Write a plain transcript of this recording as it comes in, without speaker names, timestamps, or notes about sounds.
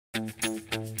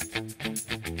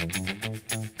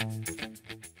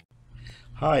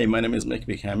Hi, my name is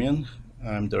Mick.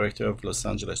 I'm director of Los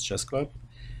Angeles Chess Club.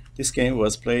 This game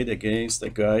was played against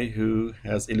a guy who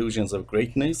has illusions of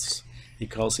greatness. He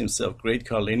calls himself Great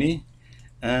Carlini,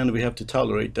 and we have to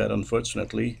tolerate that,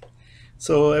 unfortunately.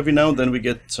 So every now and then we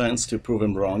get a chance to prove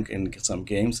him wrong in some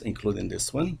games, including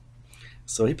this one.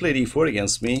 So he played e4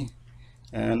 against me,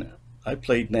 and I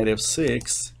played knight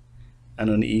f6,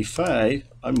 and on e5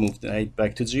 I moved the knight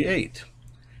back to g8.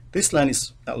 This line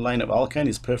of Alkine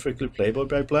is perfectly playable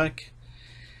by black.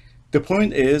 The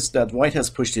point is that white has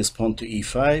pushed his pawn to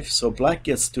e5, so black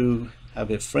gets to have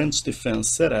a French defense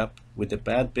setup with a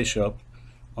bad bishop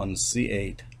on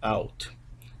c8 out,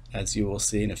 as you will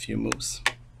see in a few moves.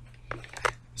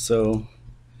 So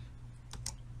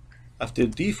after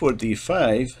d4,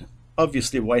 d5,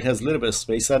 obviously white has a little bit of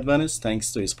space advantage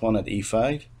thanks to his pawn at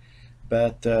e5,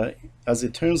 but as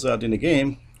it turns out in the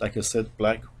game, like I said,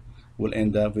 black will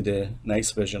end up with a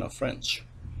nice version of French.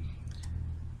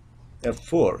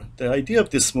 f4. The idea of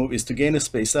this move is to gain a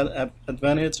space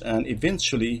advantage and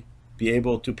eventually be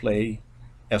able to play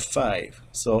f5.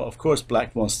 So of course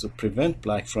black wants to prevent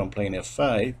black from playing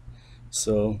f5.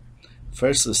 So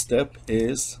first step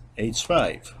is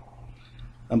h5.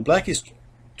 And black is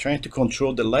trying to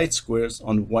control the light squares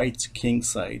on white's king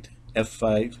side,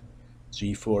 f5,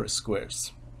 g4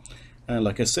 squares. And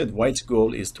like I said, white's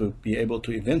goal is to be able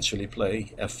to eventually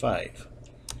play f5.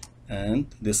 And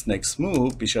this next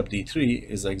move, bishop d3,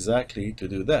 is exactly to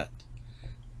do that.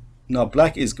 Now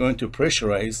black is going to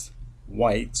pressurize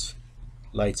white's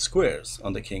light squares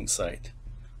on the king side.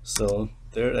 So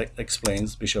there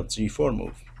explains bishop g4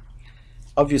 move.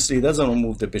 Obviously it doesn't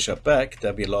move the bishop back,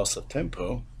 that'd be loss of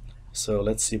tempo. So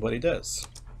let's see what he does.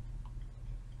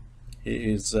 He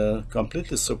is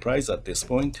completely surprised at this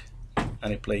point,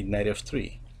 and he played knight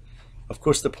f3. Of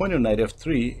course, the point of knight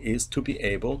f3 is to be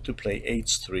able to play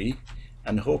h3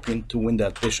 and hoping to win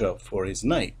that bishop for his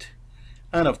knight.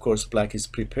 And of course, black is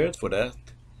prepared for that,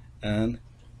 and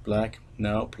black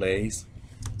now plays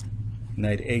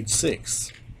knight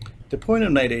h6. The point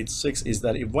of knight h6 is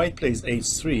that if white plays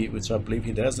h3, which I believe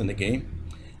he does in the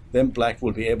game, then black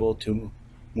will be able to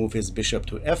move his bishop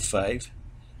to f5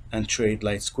 and trade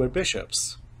light square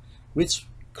bishops, which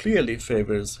clearly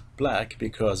favors black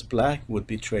because black would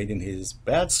be trading his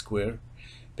bad square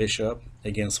bishop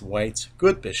against white's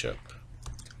good bishop.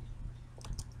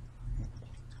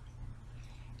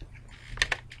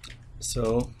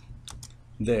 So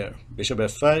there, bishop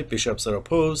f5, bishops are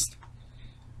opposed,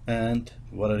 and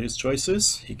what are his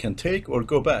choices? He can take or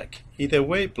go back. Either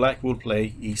way, black will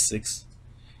play e6.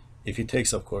 If he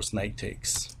takes, of course, knight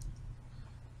takes.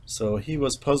 So he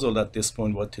was puzzled at this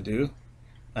point what to do,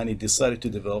 and he decided to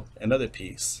develop another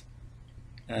piece.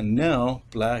 And now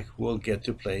black will get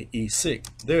to play e6.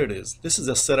 There it is. This is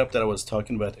a setup that I was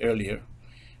talking about earlier.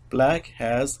 Black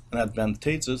has an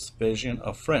advantageous version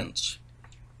of French.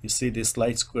 You see this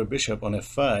light square bishop on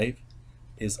f5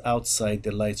 is outside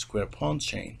the light square pawn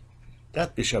chain.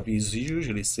 That bishop is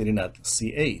usually sitting at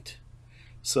c8.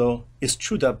 So it's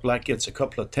true that black gets a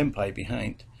couple of tempi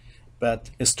behind,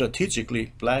 but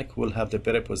strategically black will have the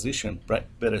better position,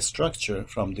 better structure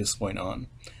from this point on.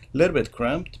 A little bit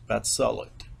cramped, but solid.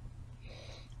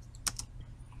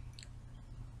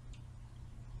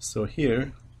 So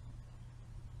here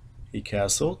he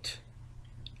castled,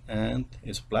 and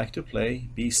it's black to play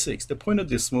b6. The point of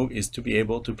this move is to be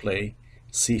able to play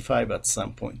c5 at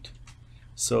some point.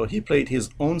 So he played his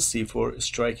own c4,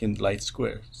 striking light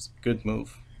squares. Good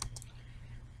move.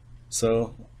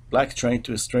 So black trying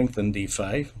to strengthen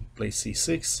d5, play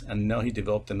c6, and now he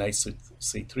developed the knight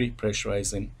c3,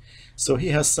 pressurizing. So he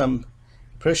has some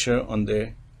pressure on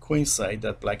the queen side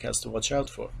that black has to watch out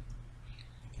for.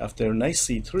 After knight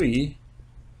c3,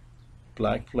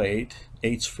 black played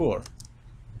h4.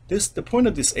 The point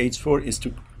of this h4 is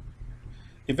to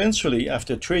eventually,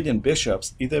 after trading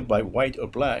bishops, either by white or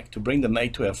black, to bring the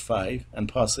knight to f5 and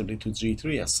possibly to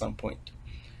g3 at some point.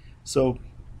 So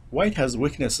white has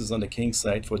weaknesses on the king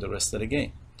side for the rest of the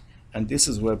game, and this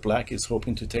is where black is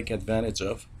hoping to take advantage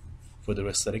of for the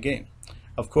rest of the game.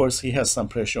 Of course, he has some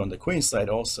pressure on the queen side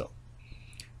also.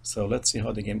 So let's see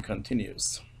how the game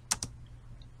continues.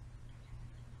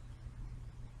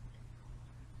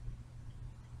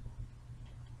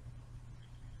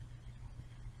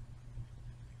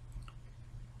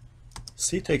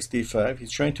 C takes d5.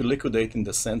 He's trying to liquidate in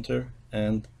the center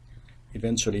and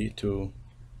eventually to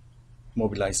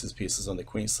mobilize his pieces on the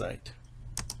queen side.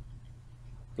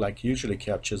 Black usually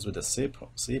captures with a c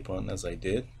pawn, as I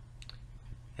did.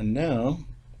 And now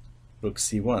rook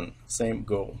c1, same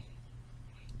goal.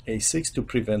 a6 to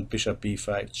prevent bishop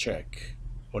b5 check,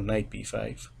 or knight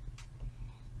b5.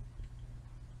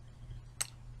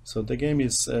 So the game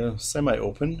is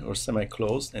semi-open or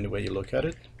semi-closed, any way you look at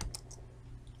it.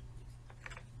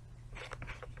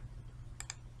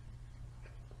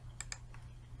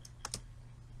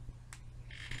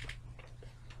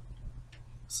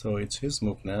 So it's his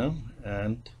move now,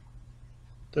 and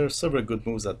there are several good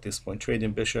moves at this point.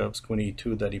 Trading bishops, queen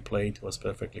e2 that he played was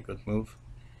perfectly good move.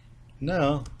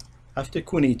 Now, after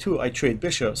queen e2, I trade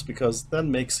bishops because that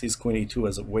makes his queen e2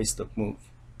 as a waste of move.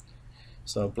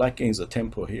 So black gains a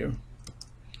tempo here.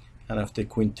 And after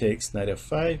queen takes, knight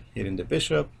f5, hitting the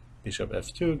bishop, bishop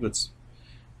f2,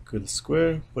 good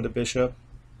square for the bishop.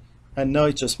 And now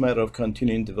it's just a matter of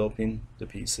continuing developing the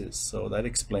pieces. So that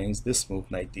explains this move,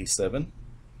 knight d7.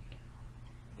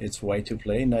 It's white to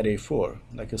play, knight a4.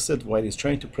 Like I said, white is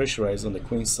trying to pressurize on the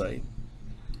queen side.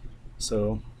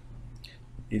 So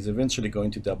he's eventually going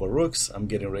to double rooks. I'm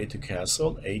getting ready to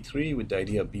castle, a3 with the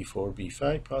idea of b4,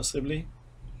 b5 possibly.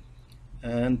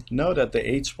 And now that the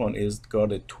h pawn is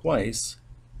guarded twice,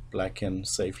 black can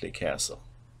safely castle.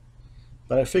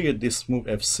 But I figured this move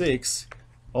f6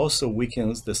 also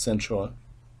weakens the central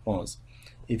pawns.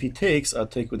 If he takes, I'll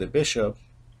take with the bishop,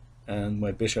 and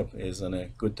my bishop is on a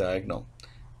good diagonal.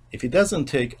 If he doesn't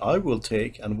take, I will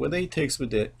take, and whether he takes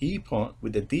with the e pawn,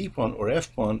 with the d pawn or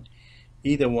f pawn,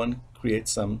 either one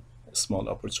creates some small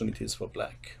opportunities for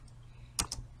black.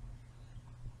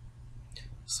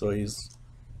 So he's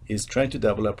trying to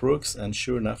double up rooks, and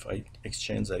sure enough, I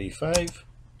exchange at e5,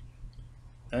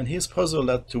 and he's puzzled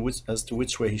as to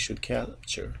which way he should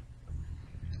capture.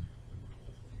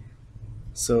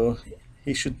 So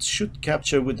he should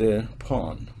capture with the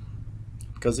pawn,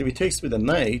 because if he takes with the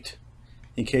knight,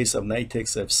 in case of knight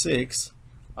takes f6,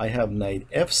 I have knight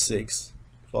f6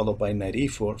 followed by knight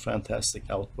e4, fantastic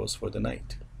outpost for the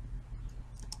knight.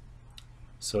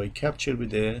 So he captured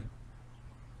with the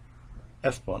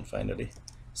f pawn finally.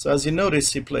 So as you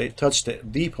notice, he touched the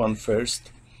d pawn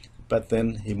first, but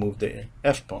then he moved the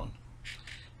f pawn.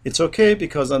 It's okay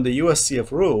because on the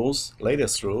USCF rules,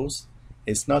 latest rules,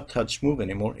 it's not touch move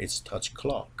anymore, it's touch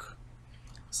clock.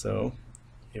 So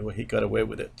he got away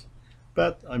with it.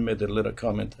 But I made a little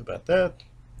comment about that,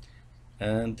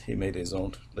 and he made his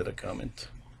own little comment.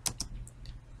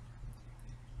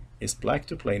 It's black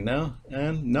to play now,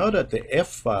 and now that the f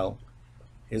file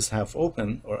is half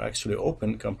open, or actually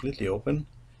open, completely open,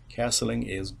 castling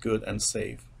is good and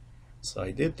safe. So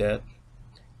I did that,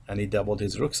 and he doubled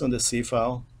his rooks on the c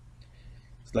file.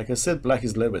 Like I said, black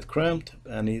is a little bit cramped,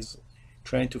 and he's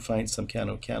trying to find some kind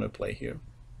of counterplay here.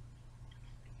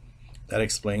 That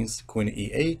explains queen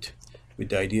e8 with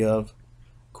the idea of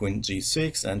queen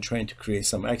g6 and trying to create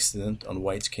some accident on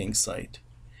white's king side.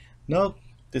 Now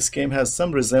this game has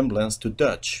some resemblance to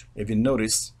Dutch. If you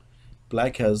notice,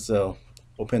 black has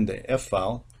opened the f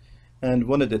file, and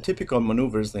one of the typical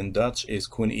maneuvers in Dutch is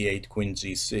queen e8, queen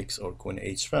g6, or queen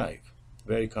h5.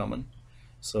 Very common.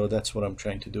 So that's what I'm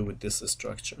trying to do with this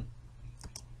structure.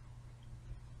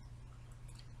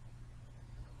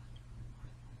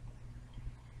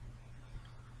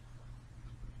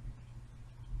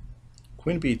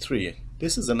 Queen b3.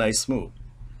 This is a nice move.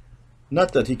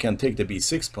 Not that he can take the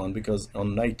b6 pawn, because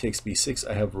on knight takes b6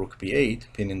 I have rook b8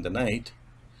 pinning the knight,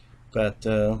 but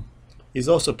he's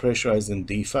also pressurized in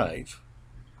d5.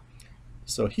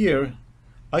 So here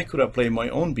I could have played my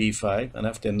own b5, and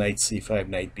after knight c5,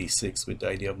 knight b6 with the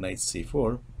idea of knight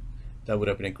c4, that would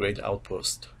have been a great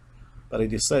outpost. But I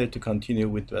decided to continue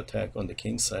with the attack on the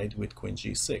king side with queen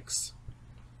g6.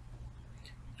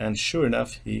 And sure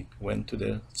enough, he went to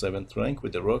the 7th rank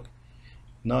with the rook.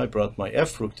 Now I brought my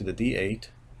f rook to the d8,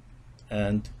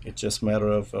 and it's just a matter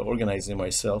of organizing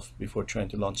myself before trying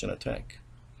to launch an attack.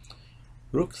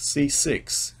 Rook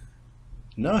c6.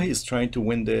 Now he's trying to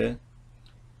win the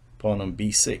pawn on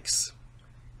b6.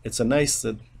 It's a nice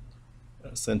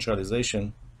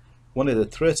centralization. One of the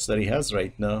threats that he has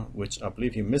right now, which I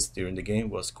believe he missed during the game,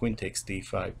 was queen takes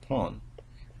d5 pawn.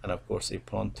 And of course, if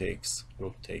pawn takes,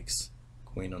 rook takes,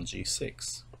 queen on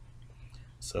g6.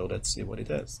 So let's see what it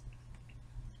does.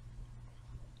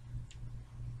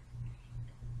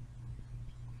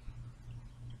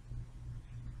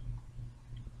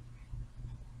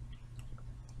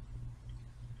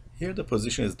 Here the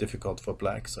position is difficult for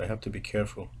black, so I have to be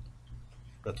careful.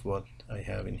 That's what I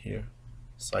have in here.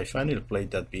 So I finally played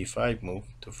that b5 move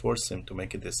to force him to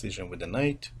make a decision with the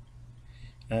knight.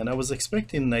 And I was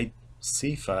expecting knight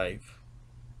c5,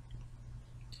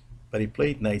 but he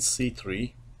played knight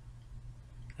c3,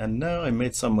 and now I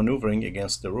made some maneuvering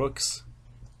against the rooks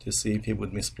to see if he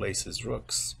would misplace his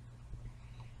rooks.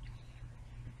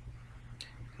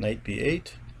 Knight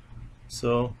b8,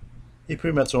 so he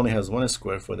pretty much only has one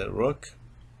square for that rook,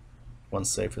 one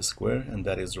safer square, and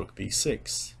that is rook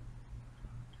b6.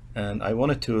 and I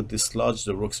wanted to dislodge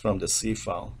the rooks from the c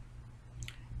file.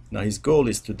 Now his goal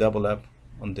is to double up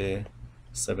on the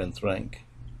 7th rank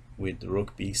with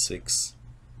rook b6,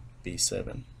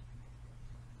 b7.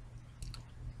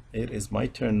 It is my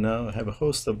turn now. I have a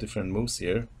host of different moves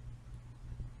here.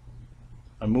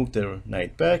 I moved the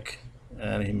knight back,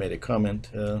 and he made a comment,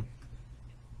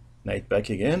 knight back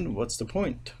again, what's the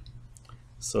point?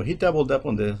 So he doubled up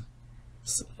on the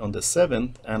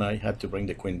 7th, and I had to bring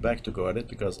the queen back to guard it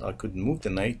because I couldn't move the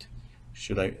knight.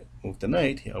 Should I move the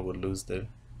knight, I would lose the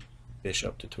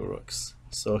bishop to 2 rooks.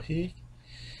 So he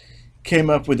came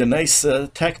up with a nice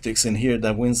tactics in here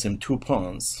that wins him 2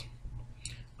 pawns.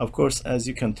 Of course, as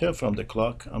you can tell from the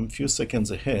clock, I'm a few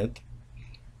seconds ahead,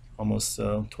 almost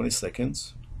 20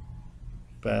 seconds.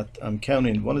 But I'm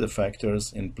counting, one of the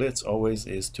factors in blitz always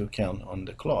is to count on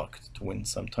the clock to win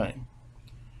some time.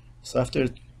 So after a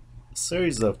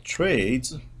series of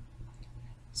trades,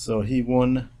 so he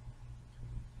won.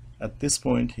 At this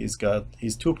point, he's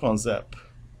 2 pawns up.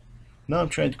 Now I'm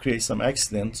trying to create some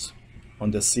accidents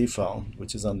on the c file,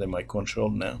 which is under my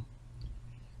control now.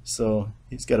 So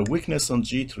he's got a weakness on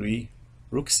g3,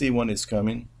 rook c1 is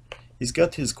coming. He's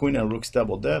got his queen and rooks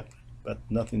doubled up, but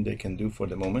nothing they can do for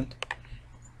the moment.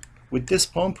 With this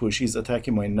pawn push, he's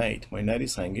attacking my knight. My knight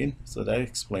is hanging, so that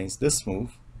explains this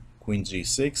move, queen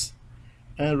g6,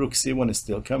 and rook c1 is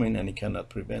still coming, and he cannot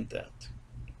prevent that.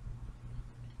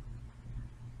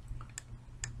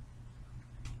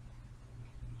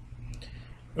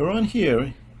 Around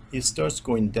here, he starts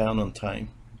going down on time,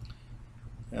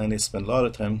 and he spent a lot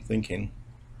of time thinking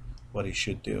what he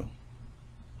should do.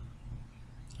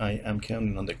 I am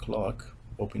counting on the clock,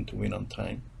 hoping to win on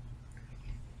time.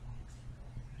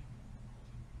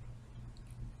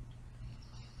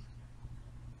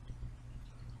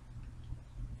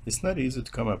 It's not easy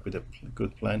to come up with a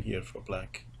good plan here for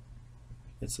black.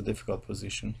 It's a difficult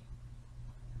position.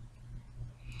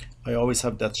 I always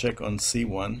have that check on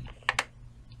c1,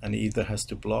 and he either has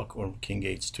to block or king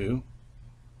h2.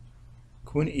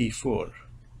 Queen e4.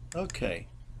 Okay,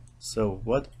 so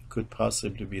what could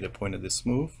possibly be the point of this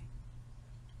move?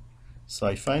 So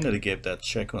I finally gave that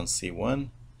check on c1.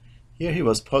 Here he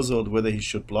was puzzled whether he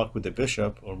should block with the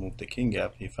bishop or move the king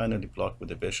up. He finally blocked with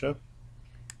the bishop,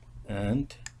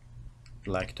 and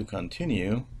black to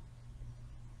continue.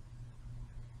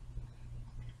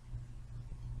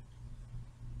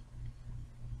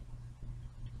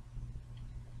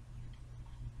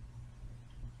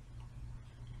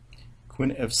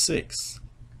 Queen f6.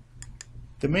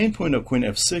 The main point of queen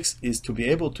f6 is to be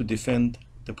able to defend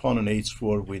the pawn on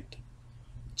h4 with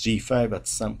g5 at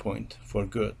some point for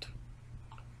good.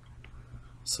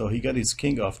 So he got his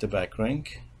king off the back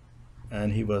rank,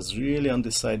 and he was really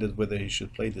undecided whether he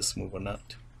should play this move or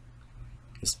not.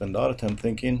 He spent a lot of time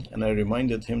thinking, and I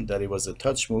reminded him that it was a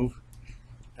touch move,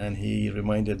 and he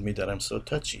reminded me that I'm so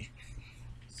touchy.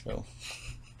 So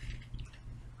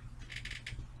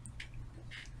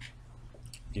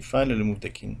he finally moved the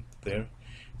king there.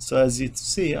 So as you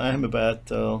see, I am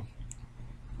about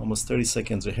almost 30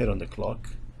 seconds ahead on the clock.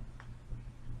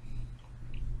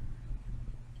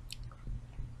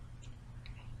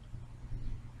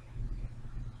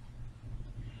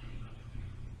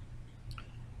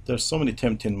 There's so many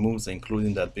tempting moves,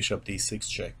 including that bishop d6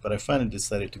 check, but I finally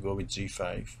decided to go with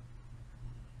g5.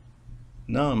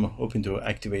 Now I'm hoping to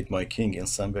activate my king in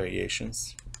some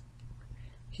variations.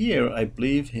 Here I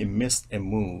believe he missed a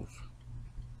move.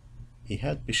 He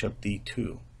had bishop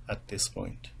d2 at this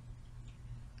point,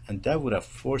 and that would have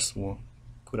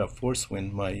could have force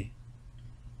win my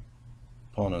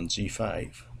pawn on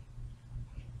g5.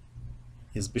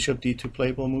 Is bishop d2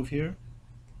 playable move here?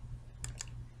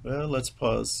 Well, let's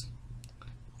pause.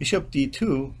 Bishop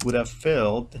d2 would have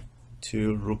failed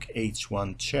to rook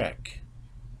h1 check.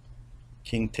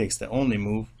 King takes the only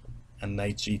move, and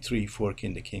knight g3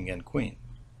 forking the king and queen.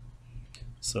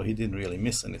 So he didn't really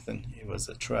miss anything. It was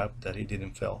a trap that he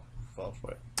didn't fall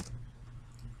for it.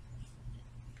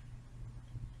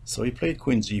 So he played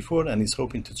queen g4, and he's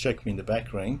hoping to check me in the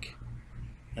back rank.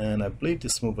 And I believe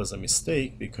this move was a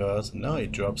mistake because now he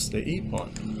drops the e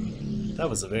pawn. That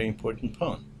was a very important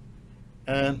pawn.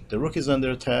 And the rook is under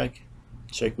attack.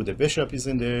 Check with the bishop is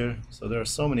in there. So there are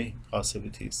so many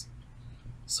possibilities.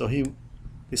 So he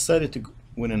decided to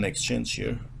win an exchange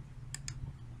here.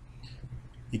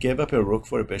 He gave up a rook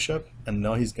for a bishop, and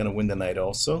now he's going to win the knight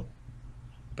also.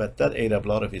 But that ate up a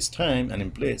lot of his time, and in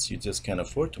blitz you just can't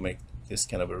afford to make this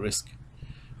kind of a risk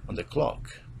on the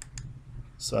clock.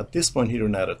 So at this point he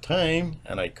ran out of time,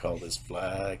 and I call this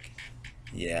flag.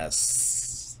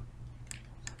 Yes.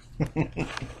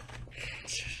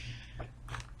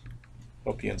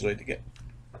 Hope you enjoyed the game.